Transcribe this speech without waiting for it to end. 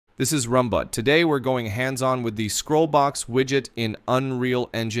This is Rambod. Today we're going hands-on with the Scrollbox widget in Unreal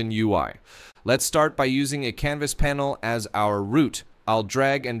Engine UI. Let's start by using a canvas panel as our root. I'll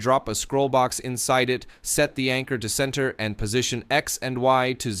drag and drop a scroll box inside it, set the anchor to center, and position X and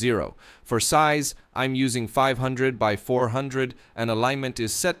Y to 0. For size, I'm using 500 by 400, and alignment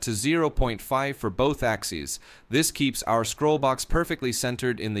is set to 0.5 for both axes. This keeps our scroll box perfectly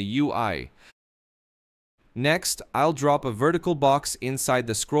centered in the UI. Next, I'll drop a vertical box inside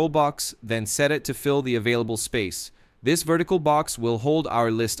the scroll box, then set it to fill the available space. This vertical box will hold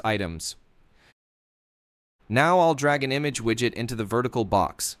our list items. Now I'll drag an image widget into the vertical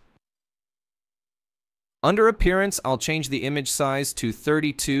box. Under Appearance, I'll change the image size to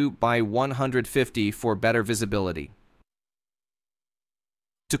 32 by 150 for better visibility.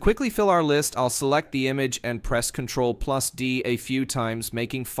 To quickly fill our list, I'll select the image and press Ctrl+D a few times,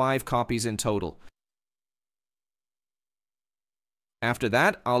 making 5 copies in total. After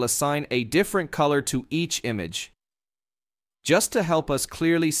that, I'll assign a different color to each image, just to help us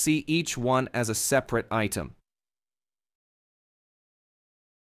clearly see each one as a separate item.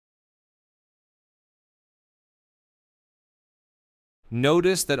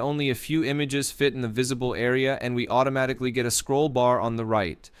 Notice that only a few images fit in the visible area and we automatically get a scroll bar on the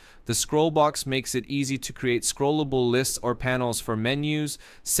right. The scroll box makes it easy to create scrollable lists or panels for menus,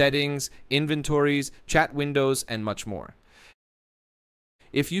 settings, inventories, chat windows, and much more.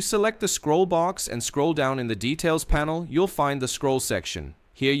 If you select the scroll box and scroll down in the Details panel, you'll find the Scroll section.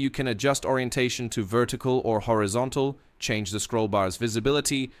 Here you can adjust orientation to vertical or horizontal, change the scroll bar's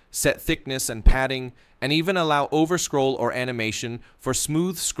visibility, set thickness and padding, and even allow overscroll or animation for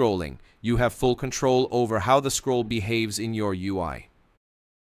smooth scrolling. You have full control over how the scroll behaves in your UI.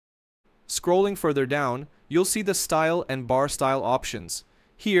 Scrolling further down, you'll see the Style and Bar Style options.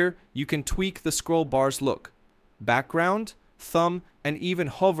 Here, you can tweak the scroll bar's look, background, thumb, and even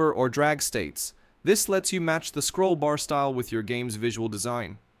hover or drag states. This lets you match the scroll bar style with your game's visual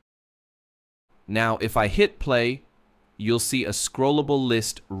design. Now, if I hit play, you'll see a scrollable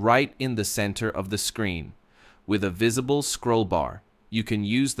list right in the center of the screen with a visible scroll bar. You can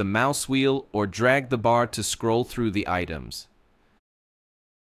use the mouse wheel or drag the bar to scroll through the items.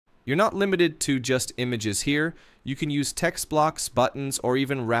 You're not limited to just images here. You can use text blocks, buttons, or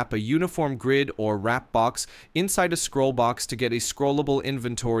even wrap a uniform grid or wrap box inside a scroll box to get a scrollable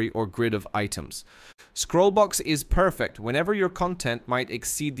inventory or grid of items. Scrollbox is perfect whenever your content might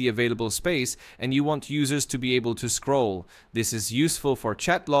exceed the available space and you want users to be able to scroll. This is useful for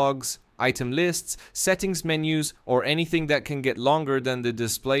chat logs, item lists, settings menus, or anything that can get longer than the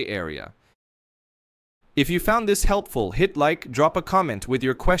display area. If you found this helpful, hit like, drop a comment with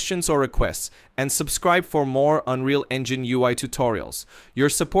your questions or requests, and subscribe for more Unreal Engine UI tutorials. Your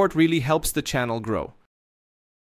support really helps the channel grow.